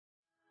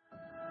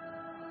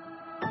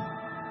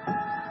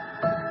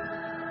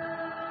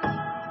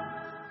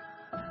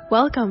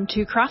Welcome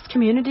to Cross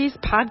Communities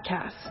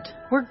Podcast.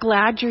 We're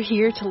glad you're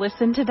here to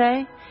listen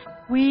today.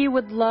 We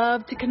would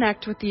love to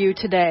connect with you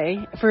today.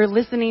 For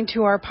listening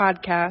to our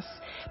podcast,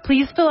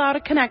 please fill out a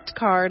connect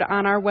card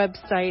on our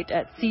website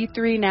at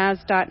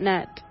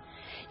c3nas.net.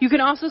 You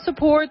can also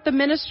support the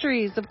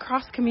ministries of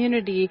Cross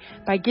Community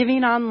by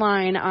giving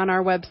online on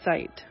our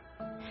website.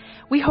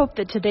 We hope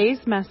that today's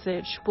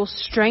message will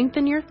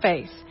strengthen your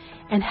faith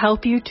and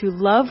help you to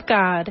love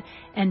God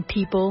and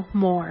people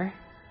more.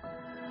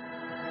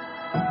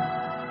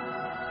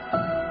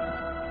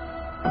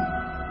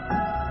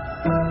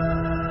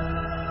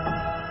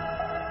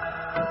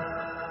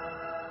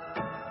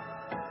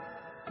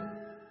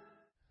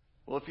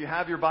 Well, if you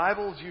have your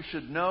Bibles, you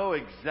should know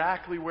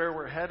exactly where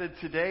we're headed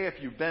today. If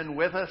you've been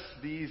with us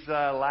these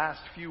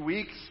last few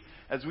weeks,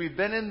 as we've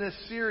been in this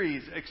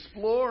series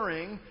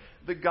exploring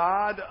the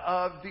God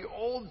of the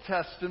Old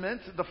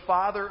Testament, the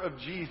Father of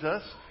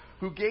Jesus,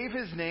 who gave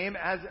his name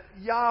as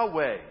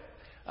Yahweh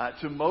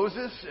to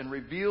Moses and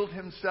revealed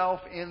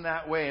himself in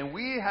that way. And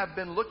we have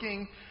been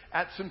looking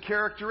at some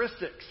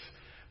characteristics.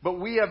 But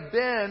we have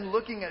been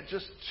looking at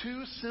just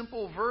two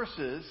simple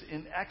verses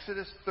in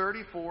Exodus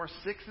 34,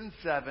 6 and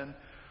 7,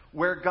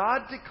 where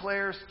God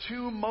declares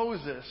to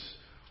Moses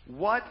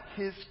what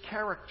his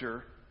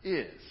character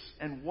is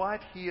and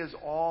what he is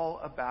all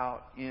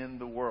about in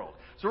the world.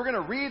 So we're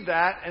going to read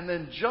that and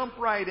then jump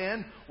right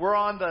in. We're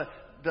on the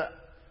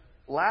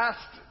last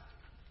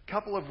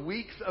couple of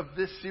weeks of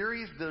this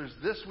series. There's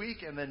this week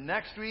and then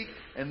next week.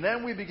 And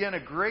then we begin a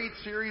great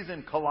series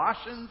in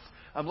Colossians.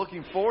 I'm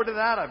looking forward to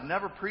that. I've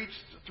never preached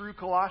through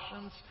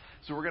Colossians,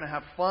 so we're going to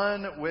have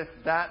fun with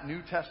that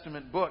New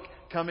Testament book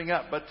coming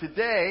up. But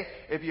today,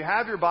 if you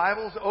have your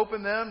Bibles,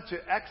 open them to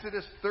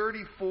Exodus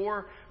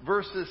 34,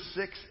 verses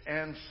 6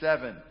 and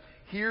 7.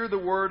 Hear the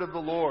word of the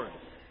Lord.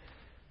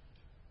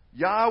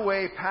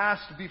 Yahweh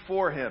passed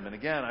before him. And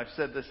again, I've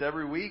said this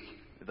every week.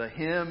 The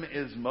him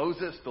is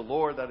Moses, the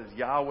Lord, that is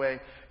Yahweh.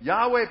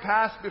 Yahweh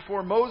passed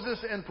before Moses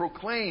and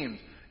proclaimed,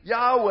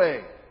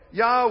 Yahweh,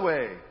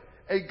 Yahweh,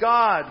 a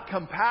God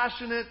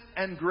compassionate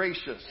and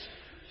gracious,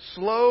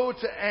 slow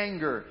to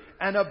anger,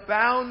 and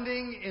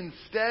abounding in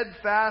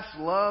steadfast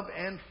love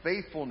and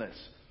faithfulness,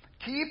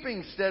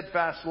 keeping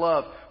steadfast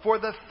love for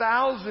the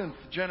 1,000th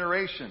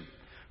generation,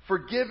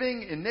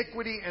 forgiving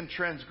iniquity and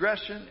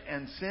transgression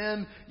and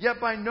sin, yet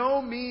by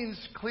no means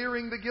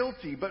clearing the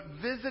guilty, but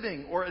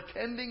visiting or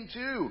attending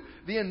to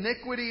the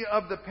iniquity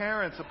of the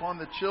parents upon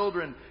the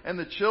children and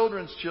the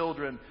children's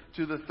children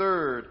to the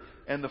 3rd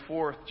and the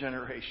 4th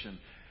generation.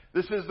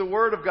 This is the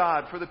word of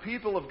God for the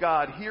people of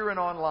God here and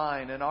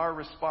online, and our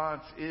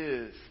response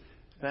is,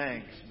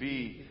 thanks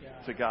be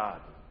to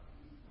God.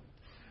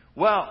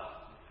 Well,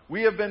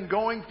 we have been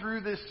going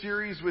through this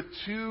series with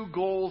two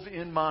goals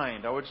in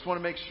mind. I just want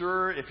to make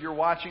sure if you're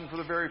watching for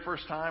the very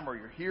first time or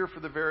you're here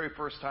for the very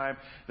first time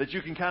that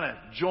you can kind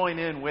of join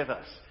in with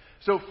us.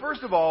 So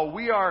first of all,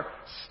 we are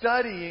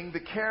studying the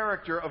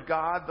character of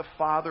God, the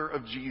Father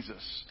of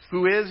Jesus,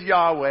 who is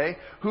Yahweh,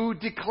 who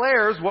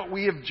declares what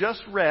we have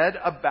just read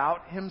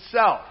about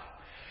himself.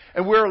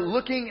 And we're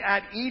looking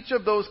at each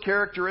of those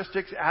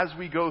characteristics as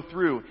we go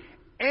through.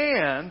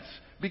 And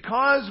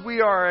because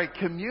we are a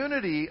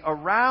community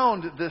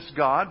around this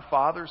God,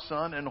 Father,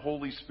 Son, and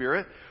Holy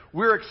Spirit,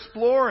 we're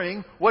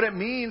exploring what it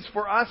means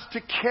for us to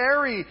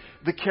carry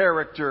the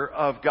character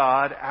of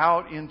God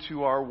out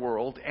into our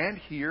world and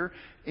here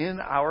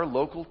in our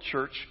local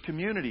church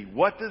community.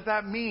 What does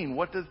that mean?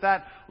 What does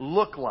that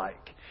look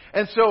like?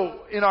 And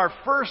so in our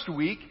first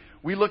week,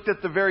 we looked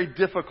at the very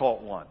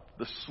difficult one,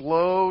 the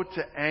slow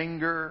to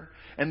anger,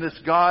 and this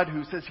God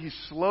who says he's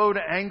slow to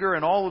anger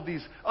and all of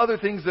these other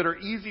things that are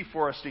easy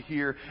for us to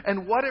hear,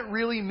 and what it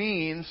really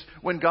means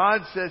when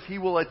God says he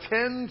will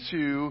attend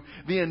to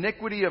the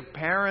iniquity of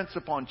parents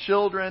upon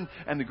children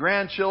and the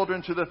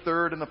grandchildren to the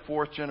 3rd and the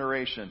 4th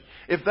generation.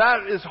 If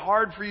that is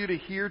hard for you to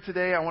hear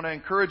today, I want to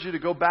encourage you to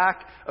go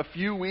back a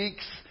few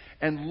weeks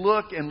and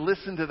look and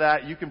listen to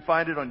that. You can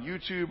find it on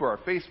YouTube or our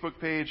Facebook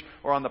page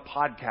or on the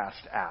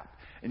podcast app.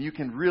 And you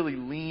can really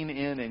lean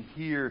in and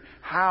hear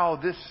how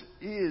this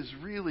is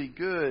really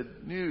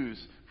good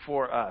news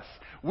for us.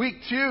 Week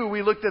 2,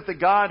 we looked at the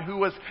God who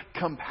was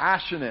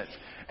compassionate.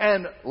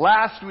 And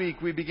last week,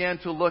 we began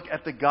to look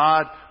at the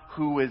God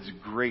who is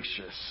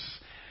gracious.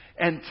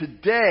 And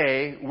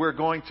today, we're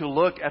going to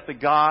look at the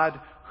God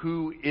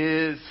who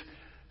is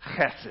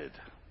chesed.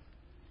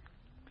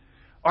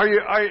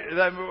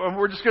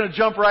 We're just going to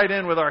jump right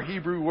in with our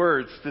Hebrew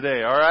words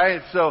today, all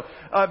right? So,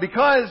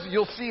 because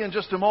you'll see in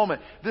just a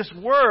moment, this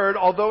word,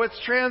 although it's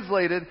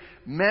translated,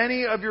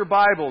 many of your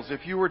Bibles,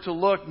 if you were to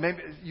look,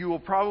 maybe you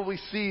will probably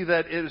see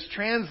that it is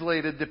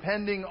translated,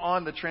 depending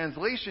on the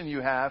translation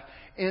you have,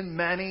 in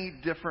many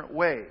different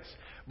ways.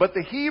 But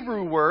the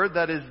Hebrew word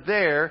that is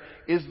there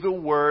is the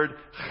word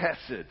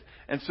chesed.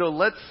 And so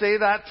let's say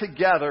that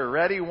together.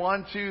 Ready?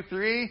 1, 2,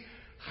 3.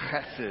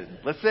 Chesed.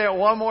 Let's say it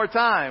one more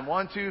time.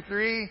 1, 2,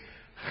 3.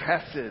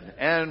 Chesed.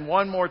 And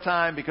one more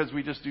time because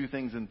we just do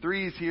things in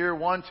threes here.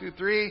 1, 2,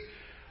 3.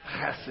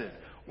 Chesed.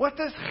 what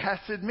does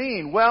chesed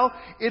mean? Well,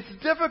 it's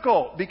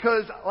difficult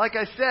because, like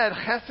I said,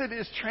 chesed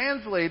is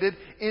translated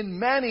in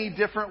many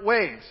different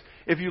ways.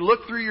 If you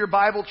look through your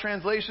Bible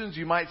translations,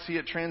 you might see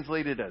it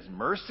translated as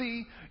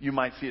mercy. You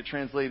might see it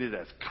translated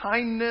as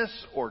kindness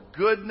or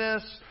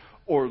goodness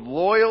or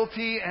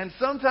loyalty, and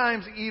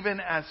sometimes even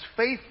as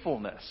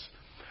faithfulness.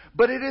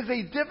 But it is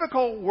a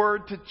difficult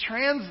word to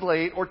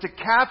translate or to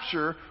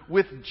capture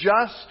with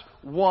just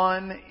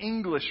one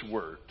English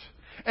word.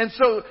 And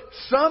so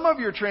some of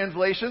your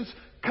translations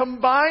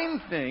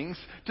combine things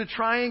to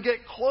try and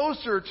get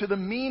closer to the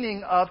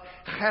meaning of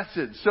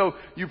chesed. So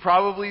you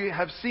probably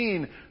have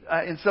seen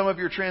in some of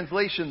your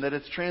translation that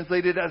it's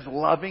translated as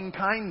loving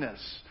kindness.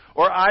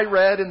 Or I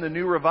read in the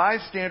New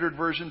Revised Standard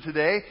Version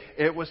today,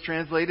 it was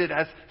translated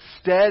as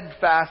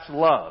steadfast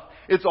love.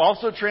 It's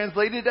also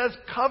translated as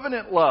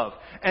covenant love.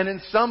 And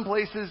in some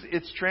places,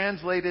 it's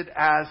translated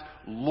as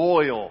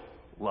loyal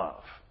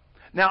love.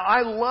 Now,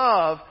 I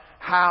love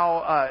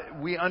how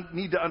we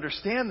need to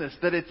understand this,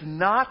 that it's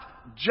not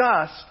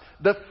just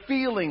the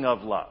feeling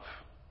of love.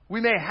 We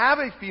may have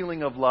a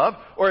feeling of love,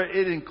 or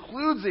it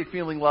includes a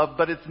feeling of love,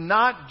 but it's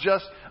not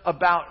just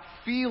about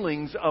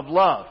feelings of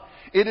love.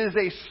 It is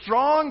a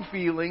strong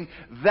feeling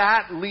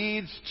that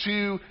leads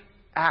to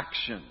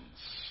actions.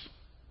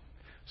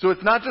 So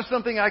it's not just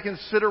something I can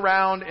sit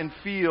around and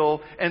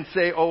feel and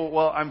say, oh,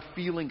 well, I'm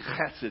feeling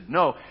chesed.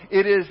 No,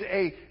 it is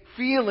a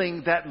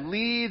feeling that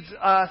leads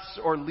us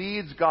or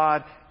leads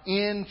God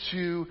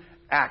into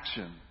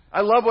action.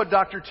 I love what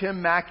Dr.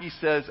 Tim Mackey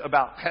says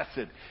about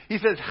chesed. He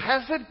says,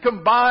 chesed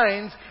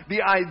combines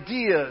the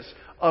ideas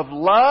of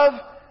love,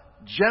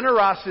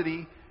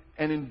 generosity,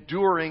 and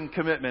enduring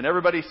commitment.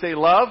 Everybody say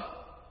love.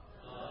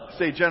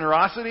 Say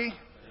generosity.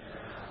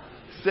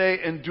 Say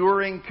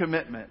enduring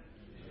commitment.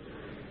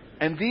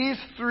 And these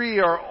three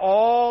are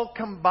all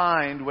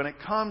combined when it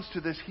comes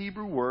to this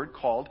Hebrew word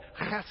called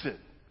chesed.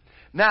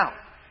 Now,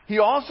 he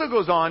also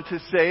goes on to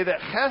say that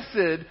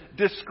chesed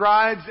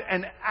describes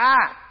an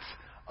act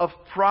of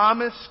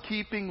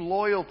promise-keeping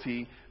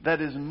loyalty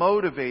that is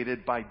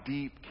motivated by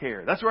deep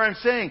care. That's where I'm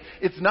saying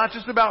it's not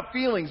just about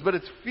feelings, but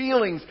it's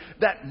feelings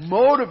that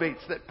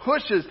motivates, that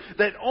pushes,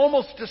 that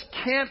almost just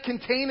can't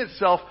contain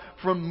itself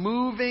from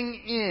moving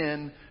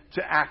in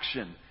to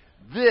action.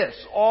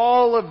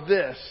 All of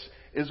this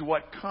is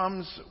what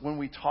comes when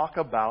we talk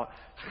about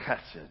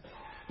chesed.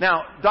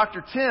 Now,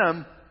 Dr.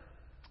 Tim,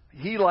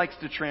 he likes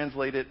to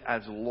translate it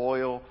as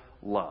loyal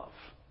love.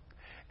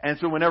 And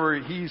so whenever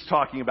he's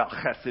talking about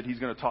chesed, he's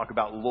going to talk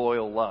about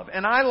loyal love.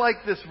 And I like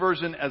this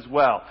version as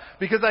well,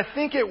 because I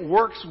think it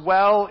works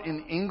well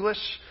in English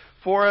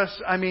for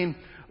us. I mean,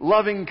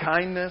 loving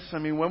kindness. I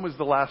mean, when was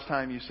the last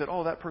time you said,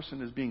 oh, that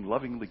person is being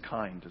lovingly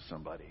kind to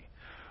somebody?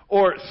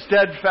 Or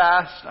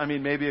steadfast. I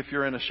mean, maybe if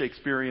you're in a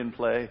Shakespearean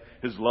play,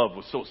 his love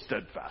was so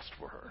steadfast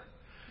for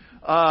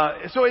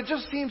her. So it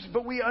just seems,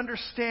 but we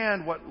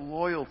understand what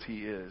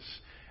loyalty is.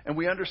 And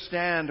we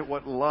understand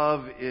what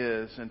love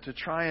is. And to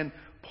try and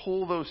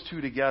pull those two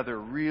together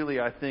really,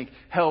 I think,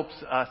 helps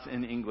us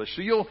in English.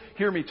 So you'll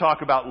hear me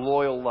talk about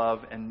loyal love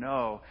and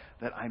know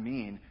that I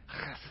mean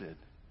chesed.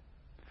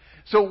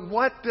 So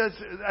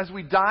as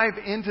we dive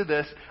into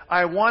this,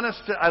 I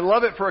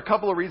love it for a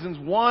couple of reasons.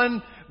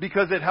 One,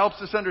 because it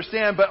helps us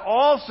understand, but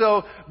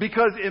also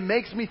because it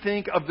makes me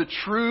think of the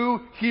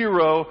true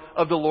hero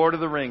of the Lord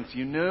of the Rings.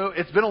 You know,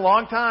 it's been a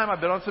long time.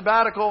 I've been on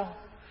sabbatical.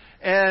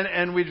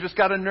 And we've just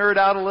got to nerd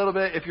out a little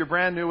bit. If you're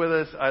brand new with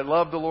us, I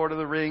love the Lord of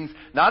the Rings.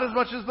 Not as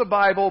much as the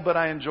Bible, but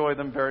I enjoy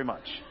them very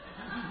much.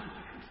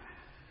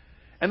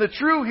 And the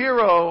true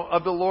hero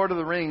of the Lord of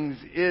the Rings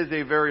is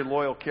a very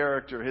loyal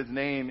character. His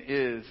name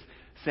is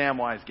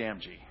Samwise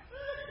Gamgee.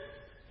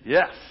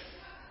 Yes.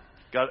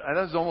 That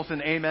was almost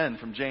an amen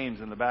from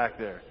James in the back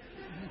there.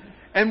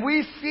 And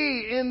we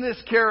see in this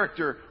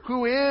character,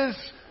 who is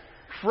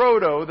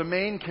Frodo, the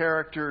main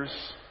character's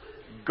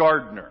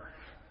gardener.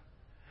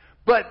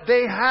 But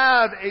they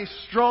have a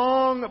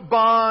strong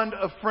bond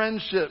of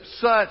friendship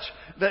such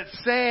that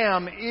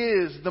Sam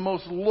is the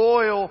most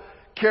loyal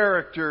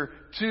character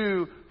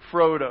to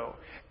Frodo.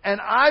 And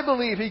I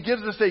believe he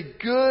gives us a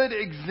good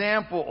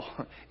example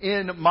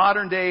in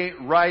modern day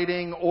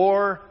writing,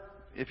 or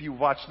if you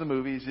watch the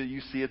movies,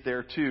 you see it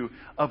there too,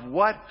 of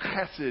what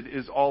chesed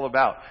is all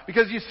about.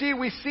 Because you see,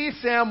 we see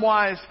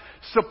Samwise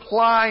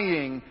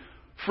supplying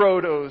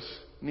Frodo's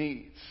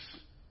needs.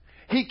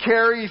 He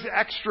carries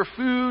extra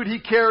food. He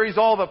carries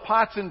all the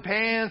pots and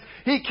pans.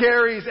 He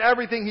carries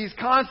everything. He's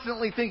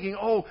constantly thinking,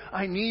 oh,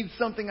 I need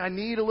something. I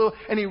need a little.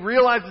 And he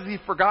realizes he's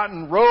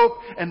forgotten rope.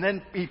 And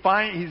then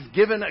he's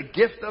given a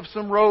gift of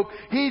some rope.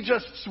 He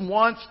just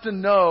wants to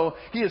know.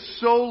 He is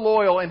so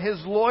loyal. And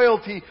his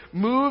loyalty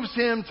moves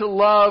him to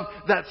love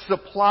that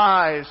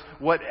supplies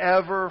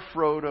whatever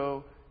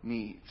Frodo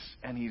needs.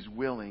 And he's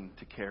willing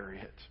to carry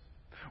it.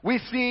 We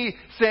see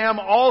Sam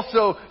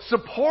also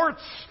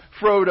supports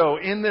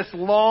Frodo in this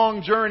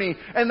long journey.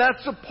 And that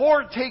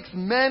support takes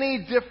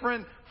many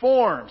different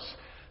forms.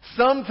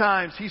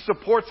 Sometimes he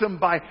supports him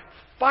by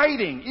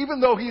fighting,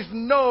 even though he's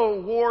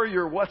no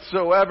warrior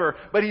whatsoever,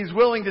 but he's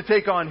willing to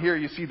take on, here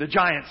you see the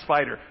giant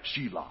spider,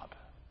 Shelob.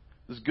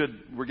 This is good.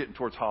 We're getting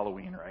towards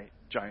Halloween, right?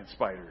 Giant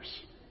spiders.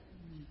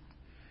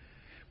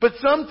 But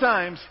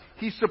sometimes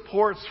he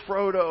supports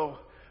Frodo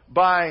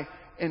by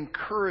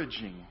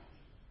encouraging.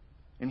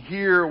 And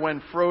here,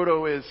 when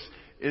Frodo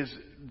is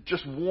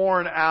just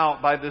worn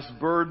out by this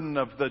burden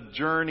of the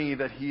journey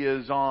that he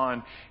is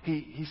on,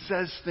 he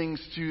says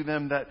things to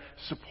them that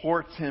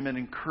supports him and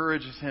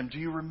encourages him. Do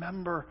you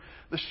remember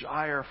the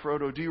Shire,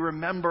 Frodo? Do you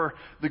remember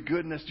the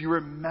goodness? Do you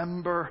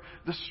remember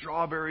the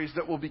strawberries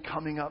that will be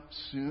coming up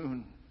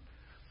soon?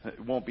 It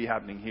won't be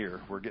happening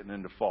here. We're getting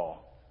into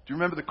fall. Do you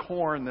remember the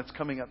corn that's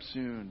coming up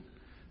soon?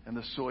 And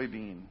the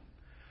soybean?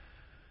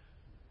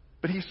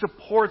 But he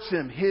supports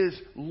him. His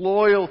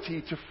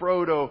loyalty to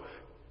Frodo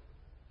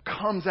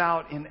comes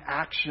out in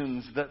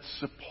actions that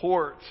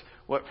support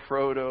what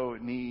Frodo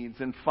needs.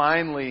 And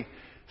finally,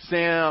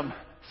 Sam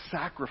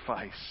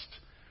sacrificed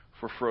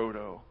for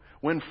Frodo.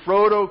 When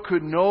Frodo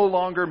could no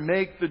longer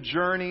make the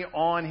journey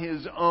on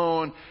his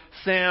own,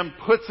 Sam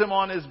puts him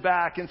on his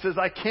back and says,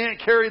 I can't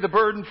carry the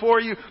burden for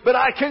you, but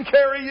I can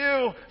carry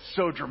you.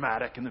 So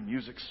dramatic, and the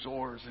music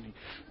soars, and he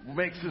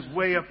makes his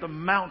way up the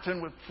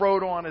mountain with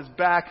Frodo on his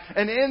back.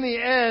 And in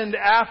the end,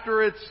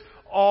 after it's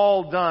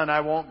all done, I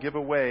won't give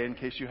away in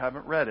case you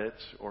haven't read it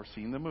or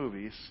seen the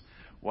movies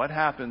what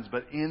happens,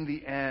 but in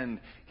the end,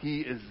 he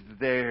is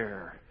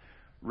there,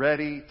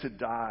 ready to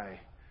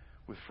die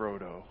with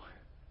Frodo.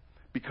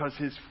 Because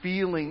his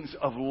feelings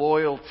of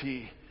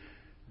loyalty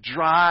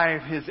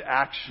drive his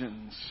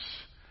actions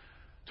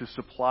to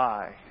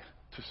supply,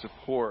 to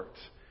support,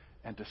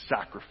 and to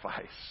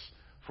sacrifice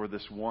for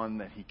this one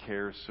that he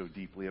cares so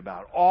deeply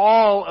about.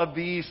 All of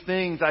these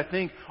things, I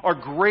think, are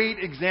great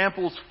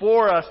examples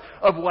for us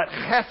of what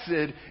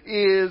Chesed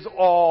is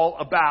all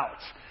about.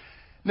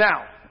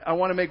 Now, I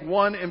want to make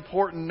one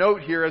important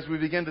note here as we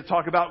begin to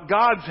talk about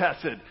God's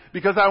Hesed,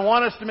 because I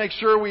want us to make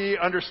sure we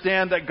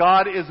understand that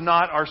God is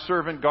not our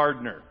servant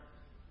gardener.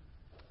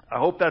 I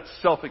hope that's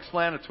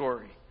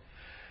self-explanatory.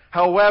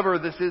 However,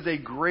 this is a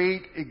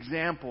great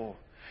example.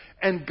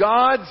 And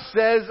God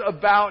says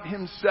about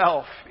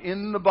himself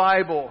in the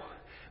Bible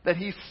that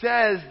he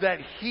says that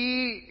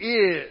he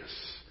is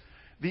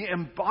the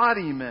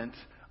embodiment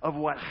of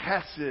what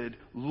Hesed,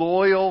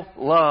 loyal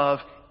love,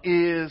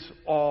 is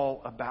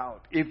all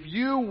about. If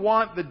you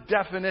want the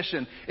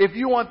definition, if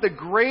you want the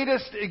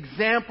greatest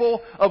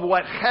example of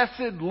what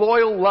Hesed,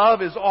 loyal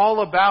love, is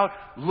all about,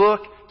 look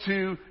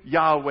to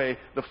Yahweh,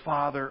 the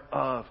Father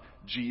of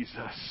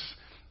Jesus.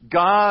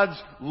 God's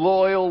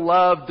loyal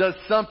love does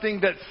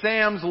something that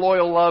Sam's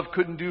loyal love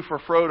couldn't do for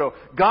Frodo.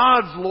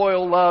 God's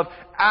loyal love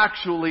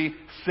actually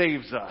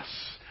saves us.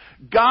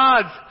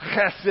 God's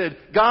Chesed,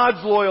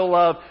 God's loyal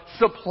love,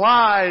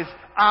 supplies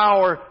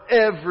our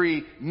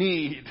every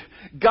need.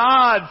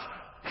 God's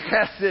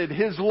Chesed,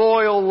 his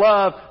loyal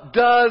love,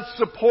 does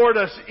support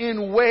us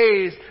in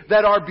ways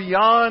that are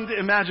beyond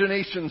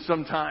imagination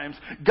sometimes.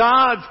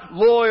 God's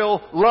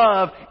loyal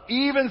love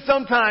even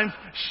sometimes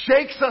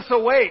shakes us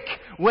awake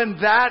when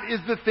that is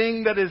the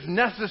thing that is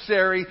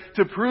necessary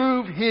to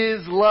prove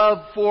his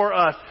love for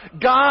us.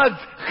 God's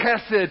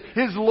Chesed,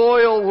 his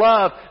loyal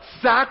love,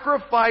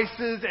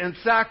 sacrifices and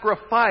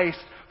sacrificed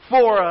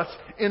for us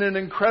in an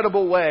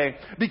incredible way.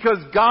 Because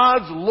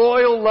God's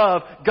loyal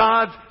love,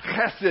 God's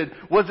Chesed,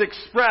 was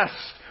expressed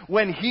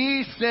when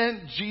he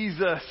sent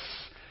Jesus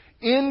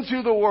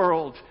into the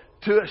world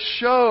to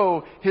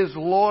show his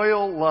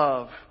loyal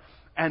love,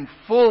 and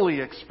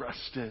fully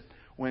expressed it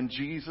when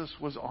Jesus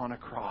was on a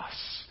cross.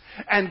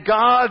 And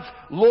God's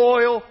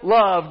loyal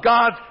love,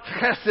 God's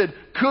Chesed,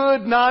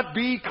 could not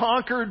be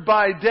conquered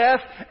by death.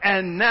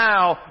 And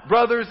now,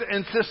 brothers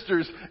and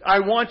sisters,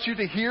 I want you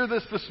to hear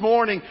this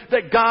morning,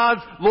 that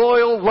God's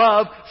loyal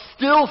love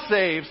still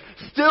saves,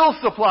 still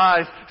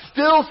supplies,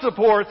 still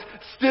supports,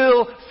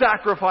 still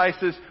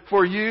sacrifices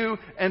for you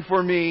and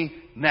for me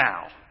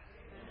now,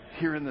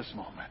 here in this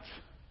moment.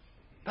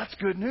 That's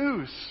good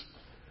news.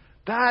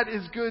 That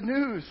is good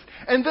news.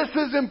 And this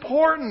is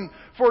important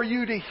for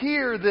you to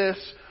hear this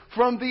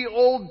from the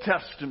Old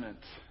Testament.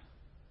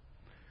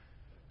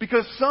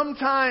 Because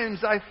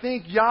sometimes I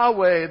think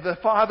Yahweh, the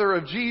Father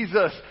of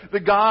Jesus, the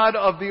God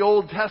of the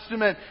Old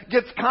Testament,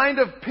 gets kind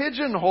of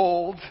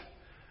pigeonholed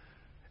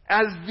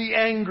as the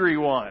angry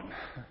one.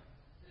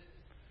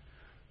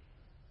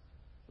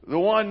 The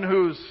one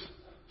who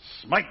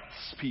smites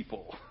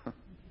people.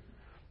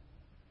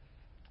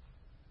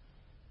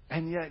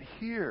 And yet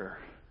here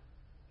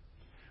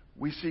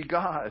we see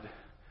God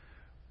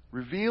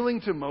revealing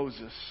to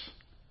Moses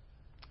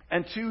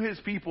and to his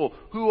people,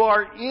 who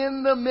are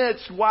in the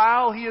midst,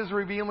 while he is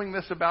revealing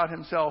this about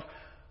himself,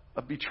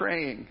 of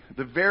betraying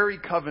the very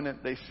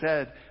covenant they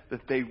said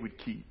that they would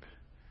keep.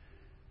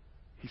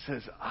 He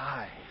says,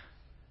 I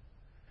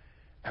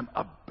am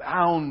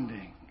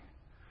abounding,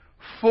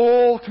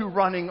 full to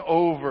running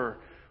over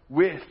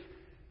with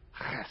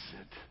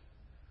Chesed,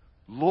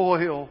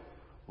 loyal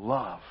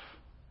love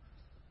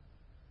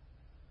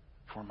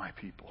for my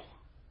people.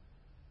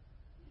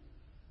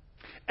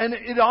 And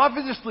it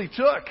obviously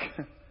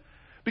took.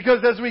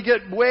 Because as we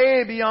get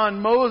way beyond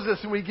Moses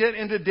and we get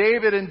into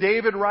David and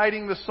David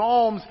writing the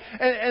Psalms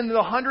and the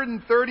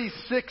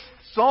 136th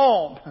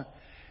Psalm,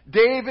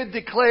 David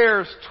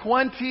declares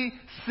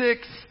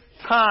 26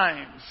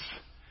 times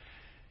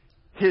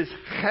his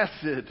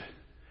chesed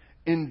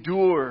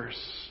endures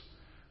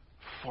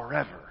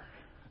forever.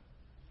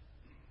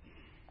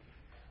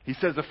 He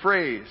says a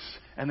phrase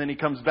and then he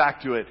comes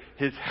back to it.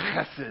 His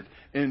chesed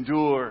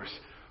endures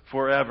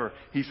forever.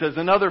 He says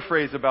another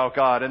phrase about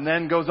God and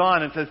then goes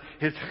on and says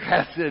his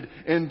chesed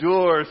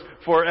endures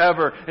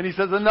forever. And he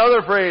says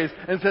another phrase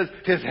and says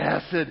his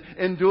chesed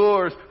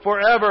endures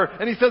forever.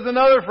 And he says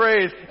another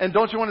phrase, and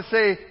don't you want to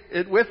say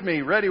it with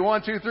me? Ready?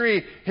 1, 2,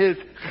 3. His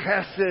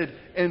chesed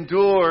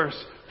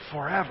endures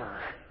forever.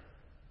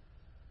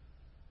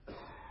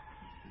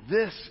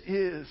 This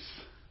is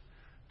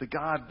the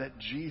God that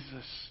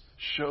Jesus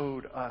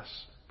showed us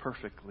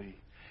perfectly.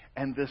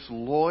 And this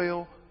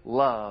loyal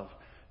love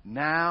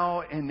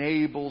now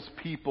enables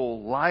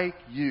people like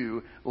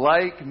you,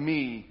 like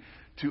me,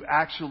 to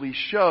actually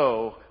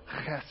show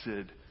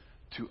chesed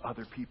to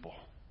other people.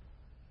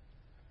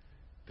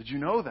 Did you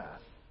know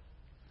that?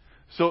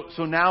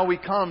 So now we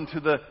come to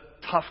the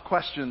tough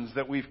questions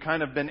that we've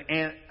kind of been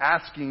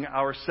asking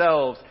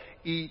ourselves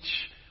each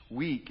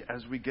week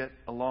as we get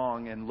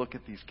along and look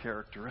at these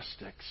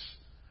characteristics.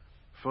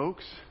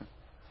 Folks,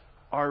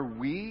 are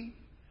we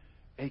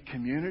a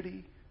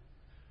community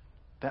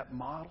that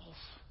models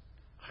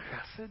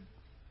chesed?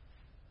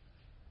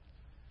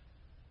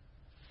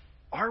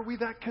 Are we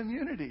that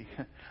community?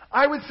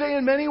 I would say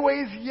in many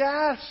ways,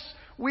 yes,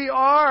 we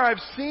are.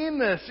 I've seen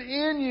this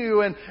in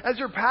you. And as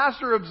your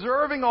pastor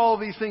observing all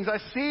of these things, I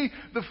see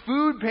the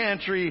food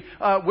pantry,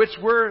 which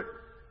we're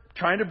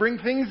trying to bring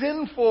things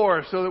in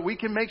for so that we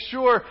can make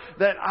sure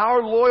that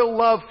our loyal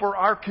love for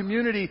our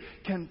community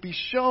can be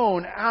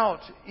shown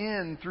out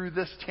in through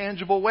this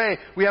tangible way.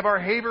 We have our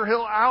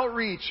Haverhill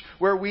outreach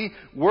where we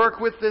work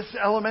with this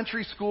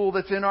elementary school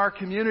that's in our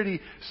community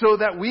so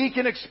that we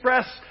can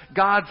express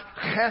God's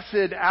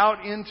chesed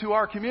out into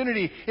our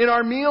community. In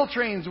our meal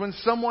trains, when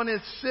someone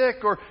is sick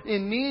or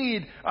in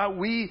need,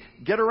 we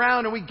get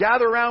around and we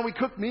gather around, we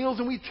cook meals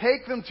and we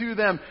take them to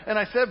them. And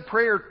I said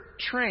prayer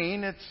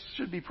train. It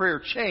should be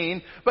prayer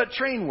chain, but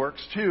train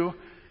works too.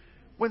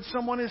 When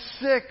someone is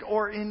sick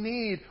or in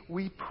need,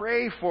 we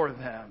pray for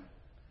them.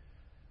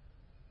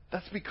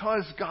 That's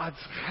because God's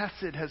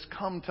chesed has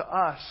come to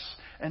us,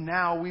 and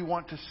now we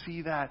want to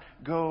see that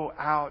go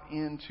out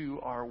into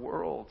our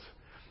world.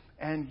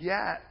 And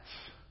yet,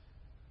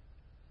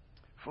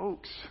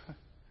 folks,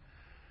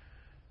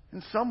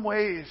 in some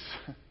ways,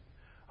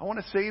 I want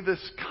to say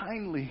this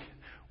kindly,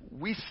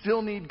 we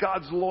still need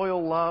God's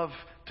loyal love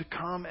to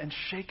come and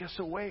shake us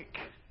awake,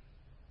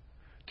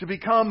 to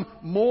become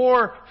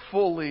more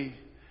fully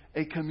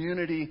a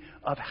community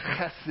of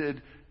chesed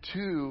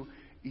to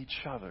each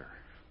other.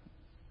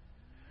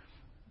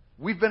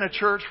 We've been a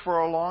church for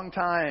a long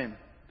time,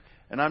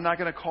 and I'm not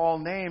going to call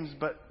names,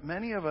 but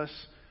many of us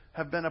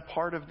have been a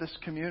part of this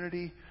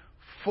community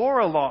for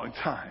a long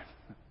time.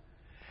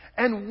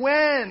 And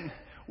when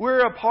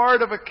we're a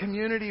part of a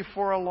community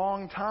for a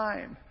long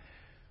time,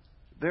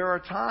 there are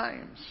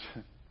times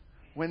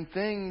when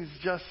things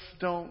just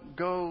don't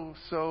go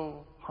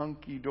so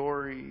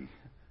hunky-dory.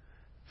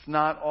 It's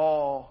not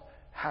all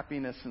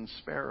happiness and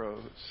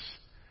sparrows.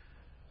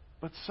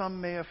 But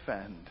some may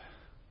offend.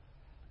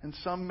 And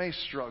some may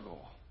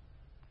struggle.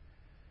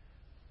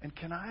 And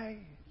can I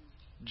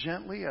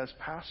gently, as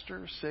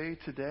pastor, say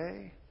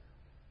today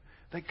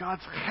that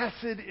God's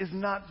chesed is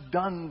not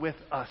done with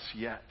us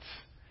yet.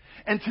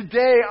 And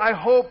today, I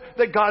hope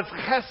that God's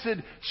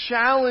chesed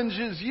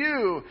challenges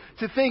you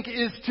to think,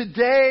 is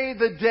today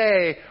the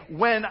day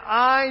when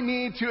I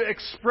need to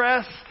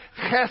express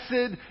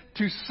chesed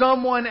to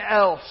someone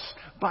else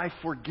by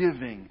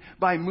forgiving,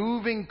 by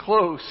moving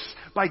close,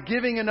 by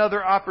giving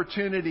another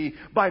opportunity,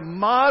 by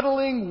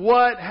modeling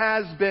what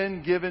has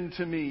been given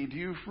to me. Do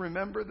you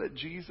remember that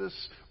Jesus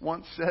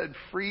once said,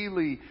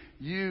 freely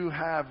you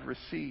have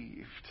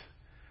received,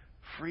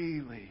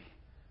 freely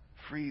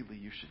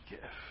you should give.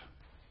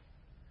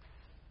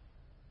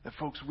 That,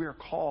 folks, we are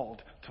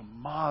called to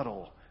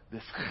model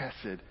this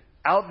chesed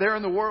out there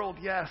in the world,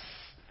 yes,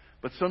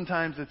 but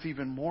sometimes it's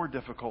even more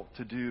difficult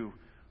to do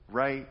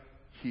right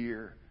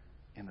here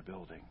in the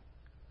building.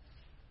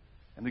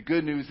 And the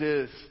good news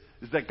is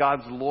that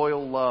God's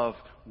loyal love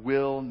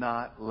will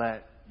not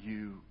let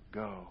you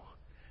go.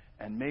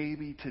 And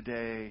maybe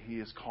today He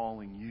is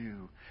calling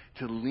you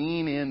to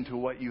lean into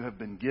what you have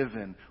been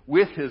given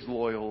with His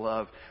loyal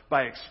love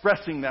by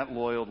expressing that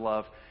loyal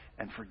love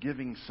and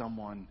forgiving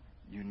someone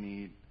you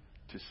need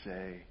to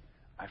say,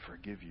 I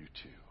forgive you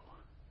too.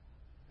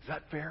 Is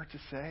that fair to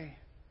say?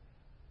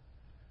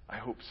 I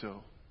hope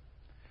so.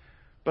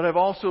 But I've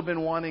also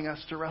been wanting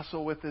us to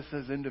wrestle with this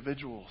as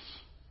individuals.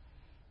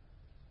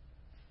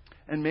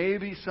 And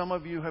maybe some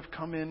of you have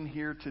come in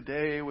here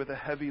today with a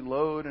heavy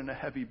load and a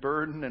heavy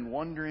burden and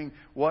wondering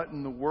what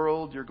in the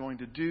world you're going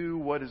to do,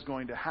 what is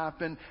going to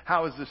happen,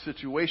 how is the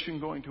situation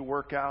going to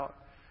work out.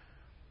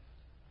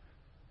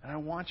 And I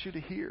want you to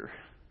hear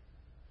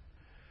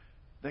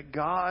that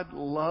God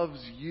loves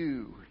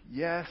you.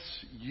 Yes,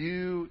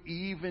 you,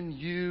 even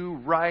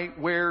you, right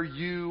where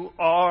you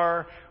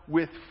are,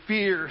 with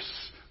fierce,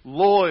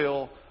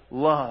 loyal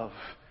love.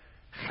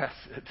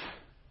 Chesed.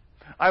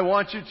 I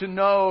want you to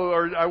know,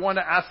 or I want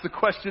to ask the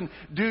question,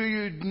 do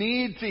you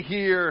need to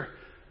hear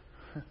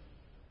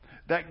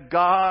that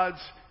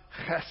God's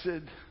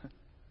chesed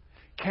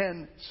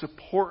can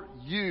support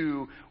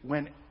you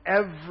when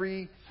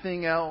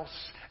everything else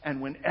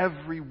and when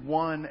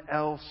everyone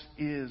else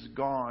is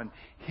gone?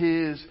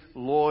 His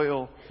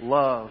loyal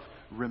love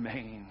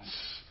remains.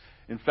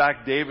 In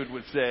fact, David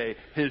would say,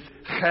 His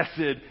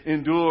chesed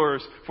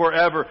endures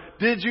forever.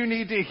 Did you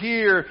need to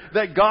hear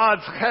that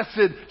God's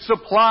chesed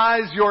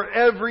supplies your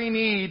every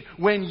need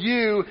when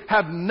you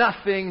have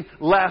nothing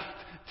left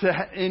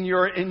in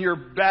your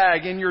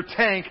bag, in your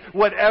tank,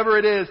 whatever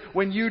it is,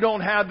 when you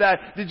don't have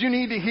that? Did you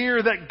need to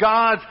hear that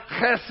God's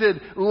chesed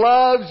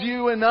loves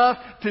you enough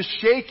to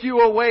shake you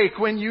awake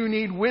when you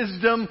need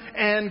wisdom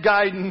and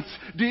guidance?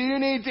 Do you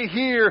need to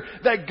hear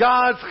that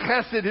God's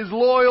chesed, His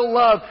loyal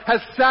love,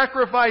 has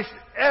sacrificed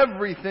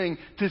everything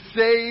to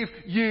save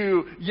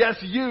you? Yes,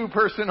 you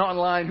person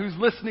online who's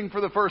listening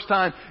for the first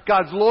time,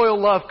 God's loyal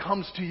love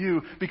comes to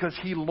you because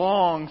He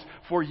longs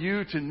for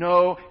you to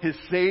know His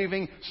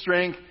saving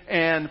strength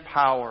and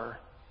power.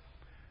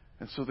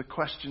 And so the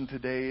question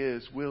today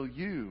is, will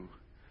you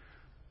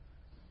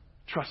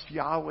trust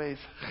Yahweh's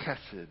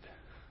chesed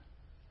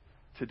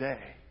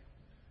today?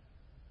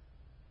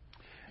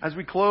 As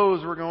we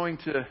close, we're going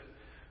to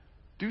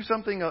do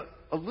something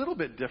a little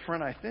bit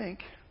different, I think.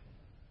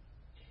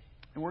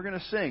 And we're going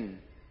to sing.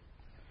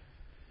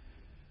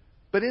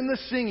 But in the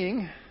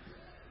singing,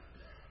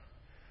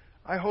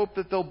 I hope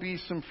that there'll be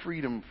some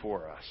freedom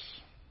for us.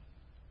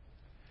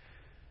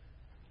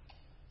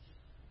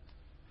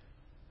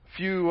 A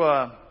few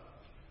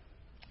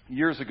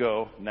years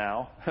ago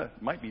now,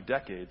 might be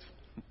decades,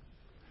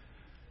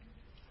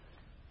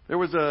 there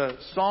was a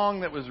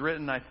song that was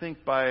written, I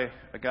think, by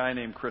a guy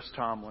named Chris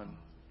Tomlin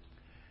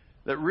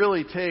that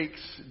really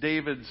takes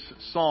David's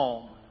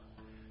psalm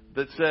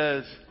that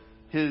says,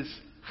 His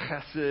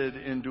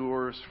chesed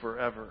endures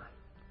forever.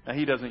 Now,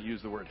 he doesn't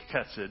use the word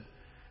chesed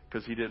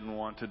because he didn't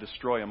want to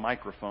destroy a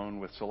microphone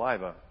with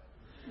saliva.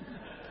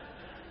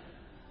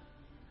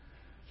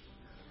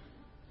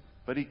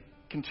 But he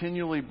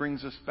continually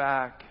brings us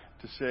back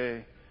to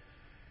say,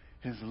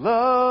 His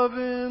love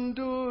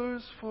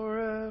endures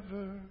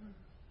forever.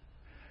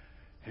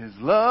 His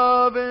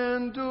love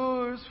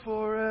endures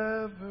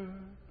forever.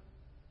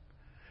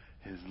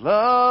 His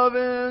love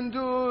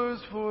endures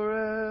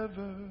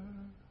forever.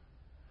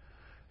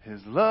 His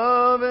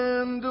love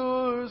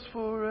endures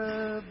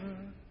forever.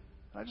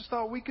 I just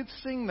thought we could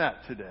sing that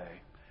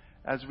today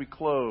as we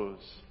close.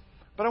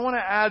 But I want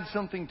to add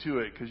something to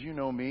it because you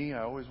know me,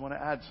 I always want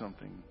to add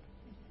something.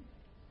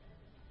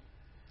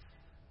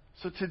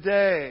 So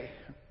today,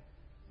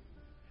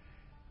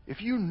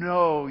 if you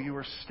know you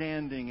are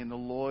standing in the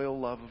loyal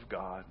love of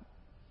God,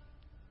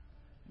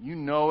 you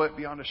know it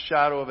beyond a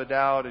shadow of a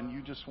doubt, and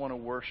you just want to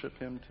worship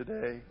Him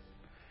today,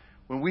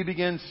 when we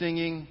begin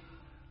singing,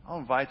 I'll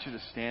invite you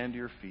to stand to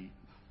your feet.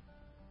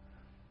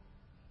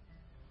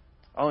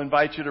 I'll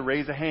invite you to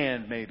raise a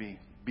hand, maybe.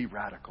 Be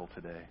radical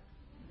today.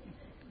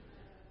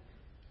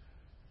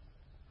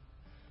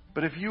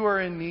 But if you are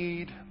in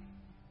need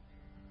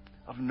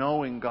of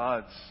knowing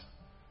God's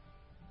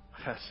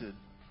chesed,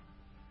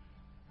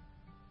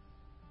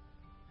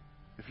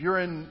 if you're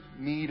in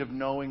need of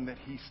knowing that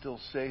He still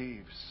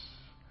saves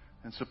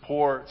and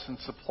supports and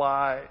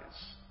supplies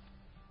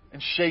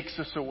and shakes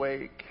us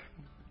awake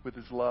with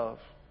His love,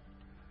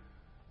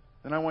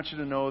 then I want you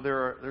to know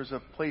there's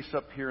a place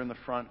up here in the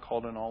front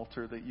called an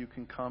altar that you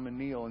can come and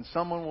kneel, and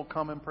someone will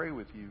come and pray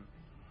with you.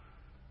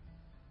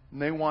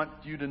 And they want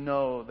you to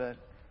know that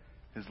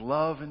His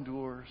love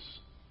endures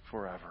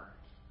forever.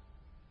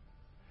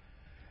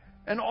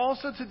 And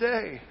also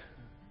today,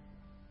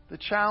 the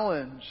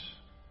challenge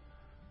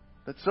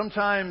that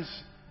sometimes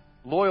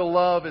loyal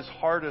love is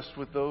hardest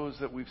with those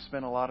that we've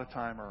spent a lot of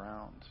time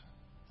around.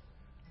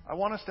 I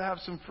want us to have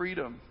some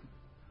freedom.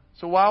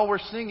 So while we're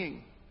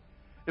singing,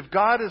 if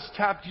God has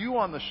tapped you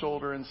on the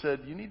shoulder and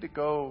said, you need to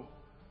go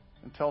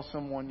and tell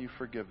someone you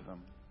forgive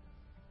them,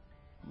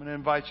 I'm going to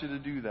invite you to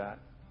do that.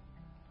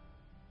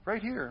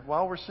 Right here,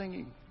 while we're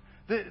singing.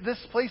 This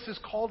place is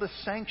called a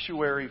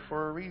sanctuary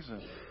for a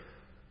reason.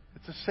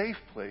 It's a safe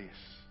place.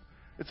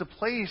 It's a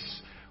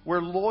place where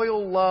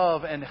loyal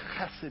love and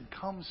chesed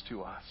comes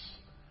to us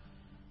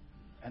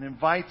and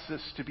invites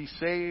us to be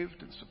saved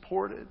and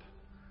supported,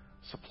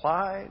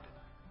 supplied,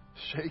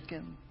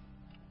 shaken,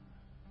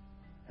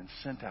 and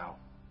sent out.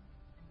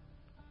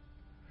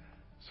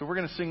 So we're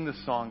going to sing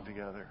this song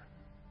together.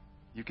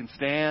 You can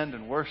stand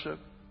and worship.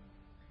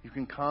 You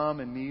can come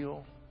and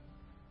kneel.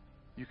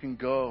 You can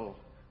go,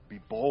 be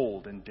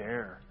bold and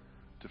dare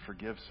to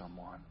forgive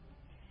someone.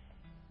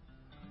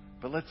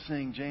 But let's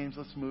sing, James.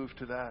 Let's move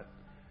to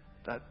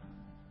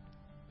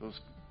those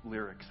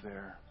lyrics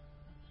there.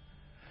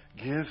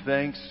 Give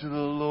thanks to the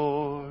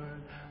Lord,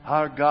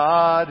 our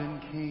God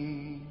and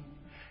King.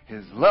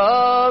 His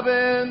love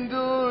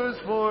endures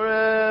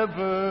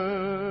forever.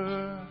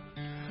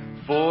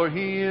 For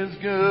He is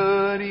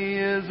good, He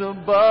is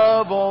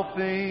above all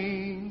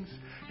things.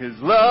 His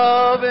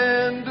love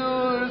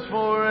endures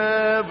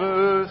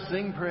forever.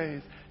 Sing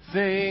praise,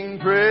 sing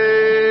praise,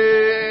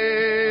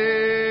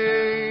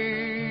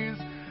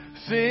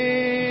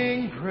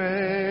 sing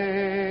praise.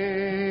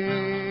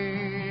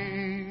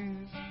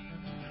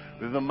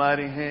 With a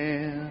mighty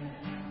hand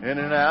and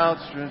an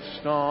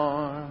outstretched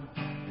arm,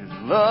 His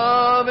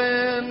love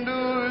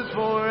endures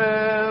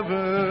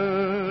forever.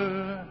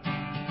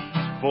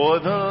 For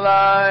the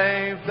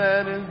life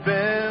that has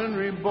been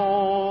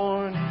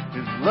reborn,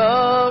 His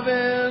love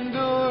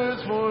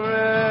endures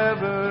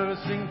forever.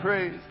 Sing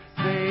praise,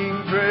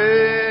 sing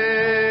praise,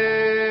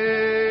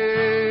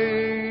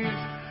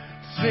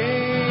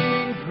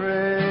 sing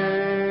praise,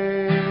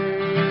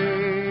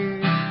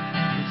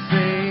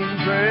 sing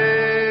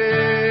praise,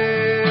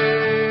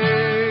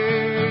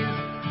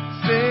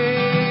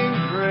 sing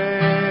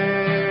praise.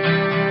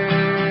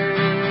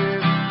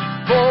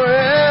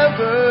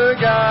 Forever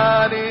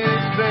God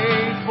is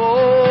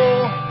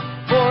faithful,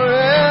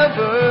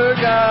 forever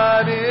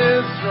God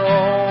is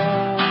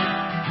strong,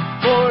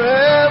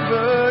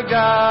 forever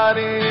God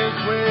is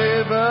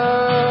with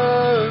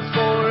us,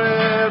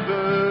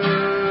 forever,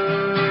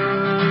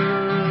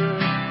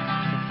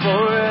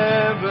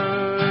 forever.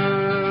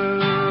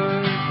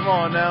 Come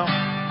on now.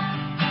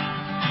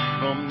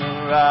 From the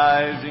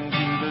rising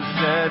to the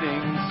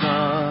setting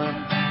sun,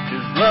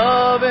 His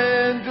love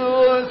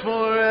endures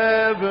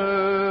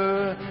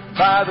forever.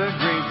 By the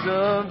grace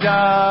of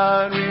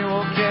God we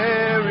will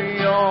carry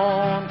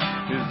on.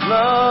 His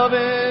love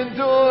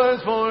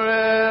endures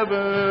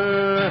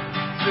forever.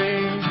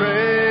 Sing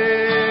praise,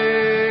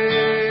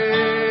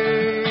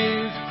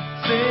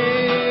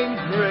 sing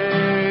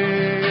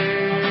praise,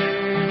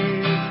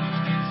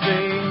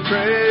 sing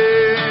praise,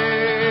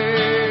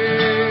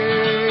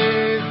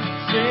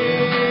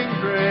 sing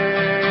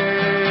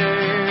praise.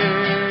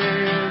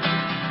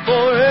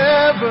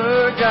 Forever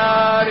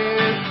God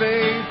is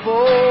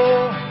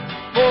faithful,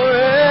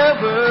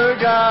 forever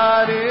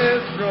God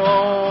is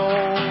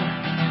strong,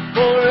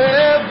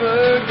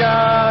 forever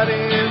God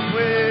is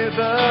with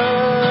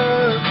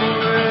us,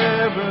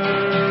 forever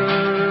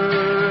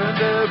and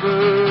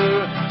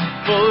ever,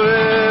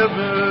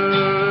 forever.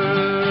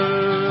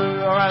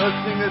 All right,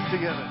 let's sing this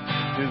together.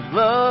 His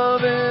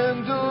love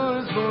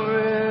endures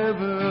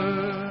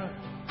forever.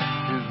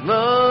 His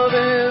love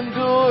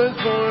endures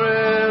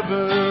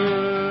forever.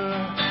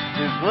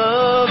 His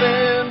love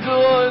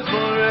endures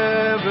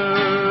forever.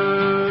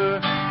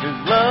 His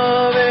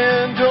love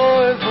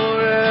endures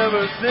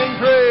forever. Sing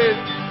praise,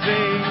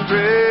 sing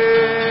praise,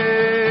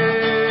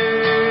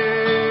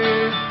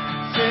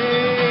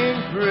 sing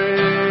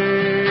praise,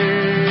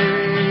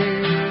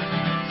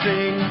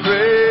 sing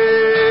praise,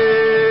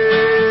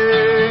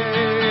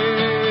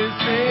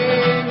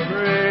 sing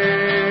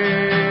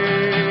praise.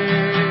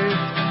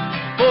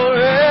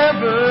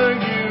 Forever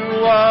you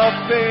are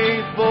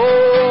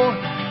faithful,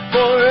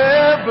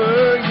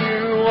 forever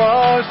you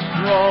are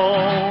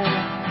strong,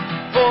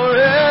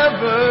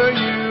 forever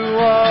you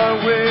are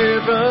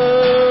with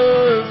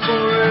us,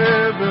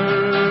 forever.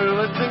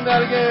 Let's sing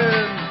that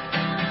again.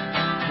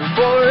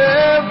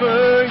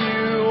 Forever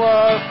you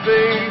are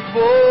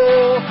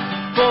faithful,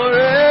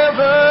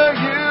 forever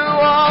you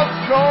are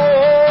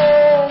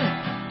strong,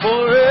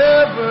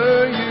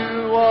 forever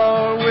you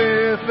are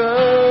with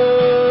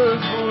us,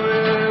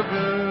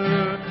 forever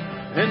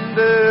and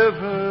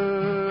ever,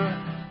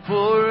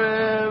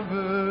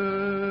 forever.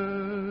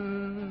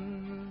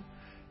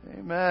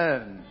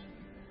 Amen.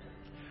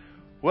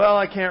 Well,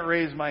 I can't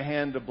raise my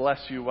hand to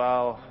bless you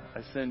while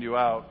I send you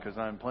out because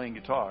I'm playing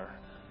guitar.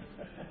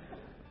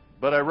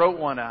 But I wrote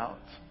one out.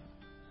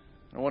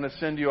 I want to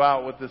send you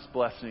out with this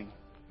blessing.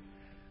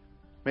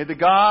 May the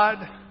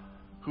God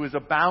who is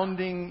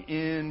abounding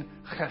in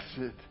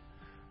chesed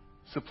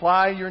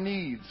supply your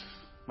needs,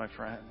 my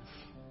friends.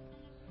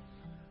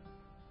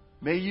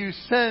 May you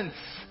sense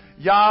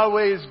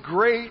Yahweh's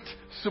great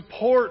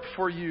support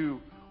for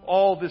you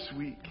all this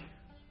week.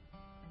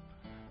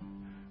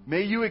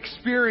 May you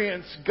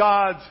experience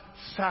God's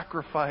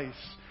sacrifice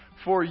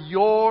for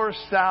your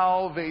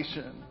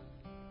salvation.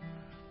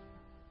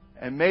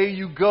 And may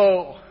you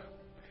go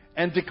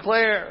and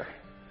declare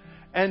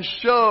and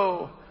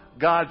show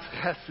God's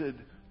chesed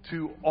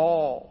to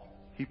all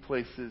He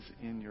places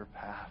in your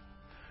path.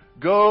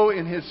 Go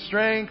in His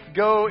strength,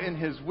 go in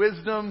His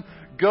wisdom,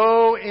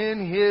 go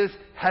in His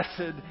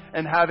chesed,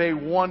 and have a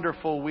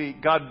wonderful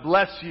week. God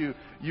bless you.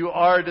 You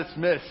are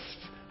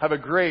dismissed. Have a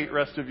great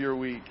rest of your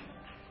week.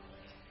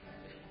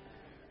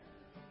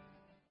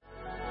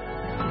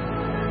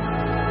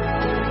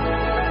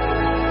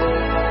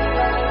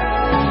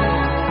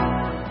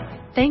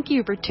 Thank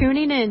you for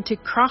tuning in to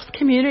Cross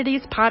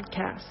Communities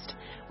Podcast.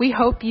 We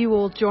hope you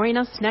will join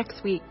us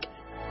next week.